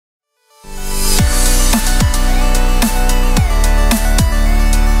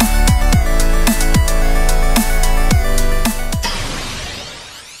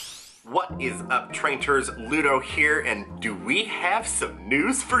is up, Trainters? Ludo here, and do we have some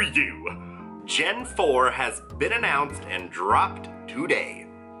news for you? Gen 4 has been announced and dropped today.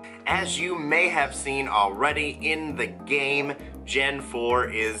 As you may have seen already in the game, Gen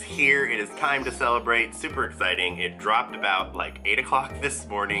 4 is here. It is time to celebrate. Super exciting. It dropped about like 8 o'clock this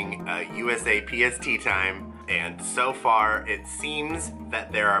morning, USA PST time. And so far, it seems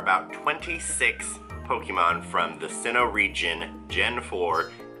that there are about 26 Pokemon from the Sinnoh region, Gen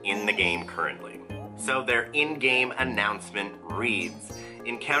 4, in the game currently. So their in-game announcement reads,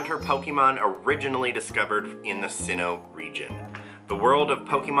 encounter Pokemon originally discovered in the Sinnoh region. The world of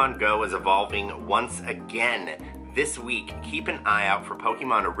Pokemon Go is evolving once again. This week, keep an eye out for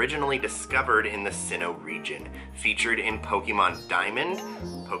Pokemon originally discovered in the Sinnoh region, featured in Pokemon Diamond,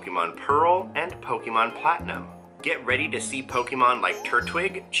 Pokemon Pearl, and Pokemon Platinum. Get ready to see Pokemon like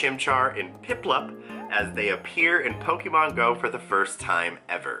Turtwig, Chimchar, and Piplup as they appear in Pokemon Go for the first time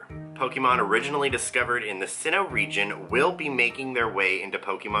ever. Pokemon originally discovered in the Sinnoh region will be making their way into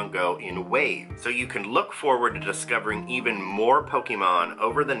Pokemon Go in waves, so you can look forward to discovering even more Pokemon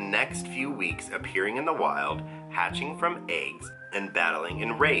over the next few weeks appearing in the wild, hatching from eggs, and battling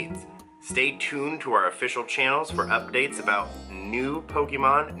in raids. Stay tuned to our official channels for updates about new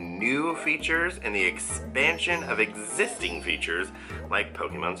Pokemon, new features, and the expansion of existing features like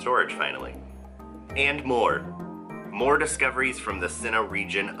Pokemon Storage finally. And more. More discoveries from the Sinnoh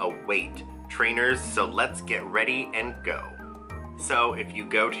region await, trainers, so let's get ready and go. So if you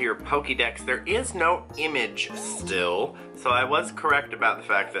go to your Pokédex, there is no image still, so I was correct about the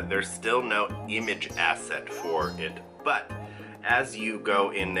fact that there's still no image asset for it. But as you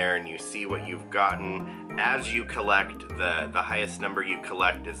go in there and you see what you've gotten, as you collect, the highest number you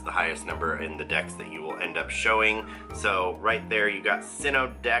collect is the highest number in the decks that you will end up showing. So right there you got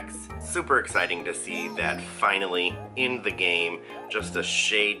Sinnoh decks. Super exciting to see that finally in the game, just a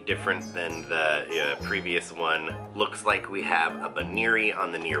shade different than the previous one. Looks like we have a Baniri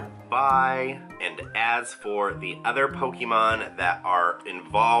on the nearby. And as for the other Pokemon that are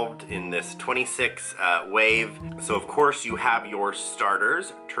involved in this 26 wave, so of course you have your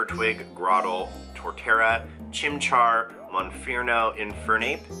starters, Turtwig, Grotle, Torterra, Chimchar, Monferno,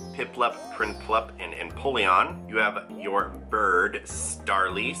 Infernape, Piplup, Prinplup, and Empoleon. You have your bird,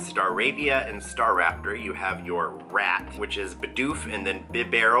 Starly, Staravia, and Staraptor. You have your rat, which is Bidoof, and then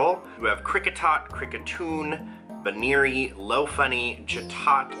Bibarel. You have Kricketot, Kricketune, Baniri, Lofunny,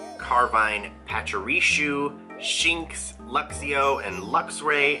 Chatot, Carvine, Pachirisu, Shinx, Luxio, and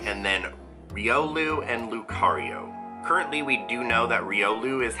Luxray, and then Riolu and Lucario. Currently, we do know that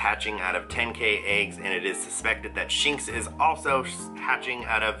Riolu is hatching out of 10k eggs, and it is suspected that Shinx is also hatching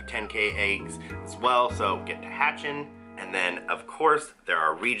out of 10k eggs as well, so get to hatching. And then, of course, there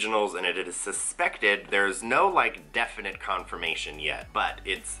are regionals, and it is suspected, there's no, like, definite confirmation yet, but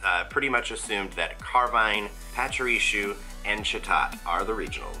it's pretty much assumed that Carvine, Pachirisu, and Chatot are the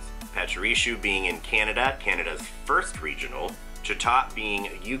regionals. Pachirisu being in Canada, Canada's first regional, Chatot being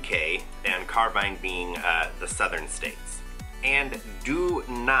UK, and Carvine being the southern states. And do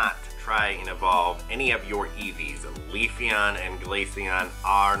not try and evolve any of your Eevees. Leafeon and Glaceon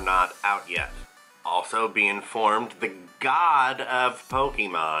are not out yet. Also be informed, the god of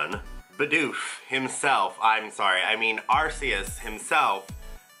Pokemon, Bidoof himself, Arceus himself,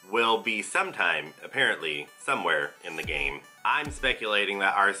 will be sometime, apparently, somewhere in the game. I'm speculating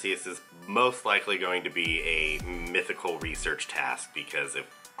that Arceus is most likely going to be a mythical research task, because if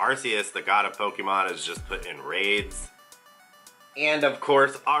Arceus, the god of Pokemon, is just put in raids. And of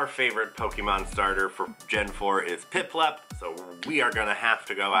course, our favorite Pokemon starter for Gen 4 is Piplup, so we are gonna have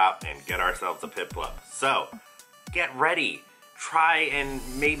to go out and get ourselves a Piplup. So, get ready. Try and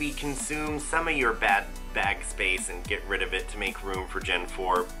maybe consume some of your bad bag space and get rid of it to make room for Gen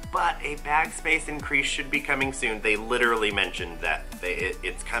 4, but a bag space increase should be coming soon. They literally mentioned that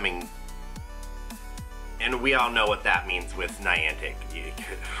it's coming, and we all know what that means with Niantic.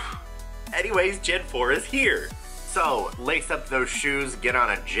 Anyways, Gen 4 is here. So, lace up those shoes, get on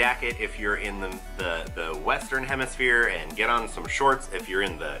a jacket if you're in the Western Hemisphere, and get on some shorts if you're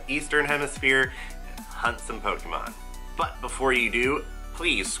in the Eastern Hemisphere, and hunt some Pokemon. But before you do,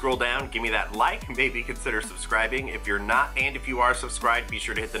 please scroll down, give me that like, maybe consider subscribing if you're not, and if you are subscribed, be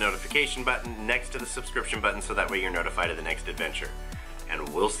sure to hit the notification button next to the subscription button so that way you're notified of the next adventure. And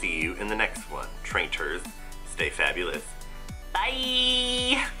we'll see you in the next one. Trainters, stay fabulous.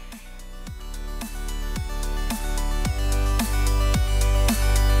 Bye!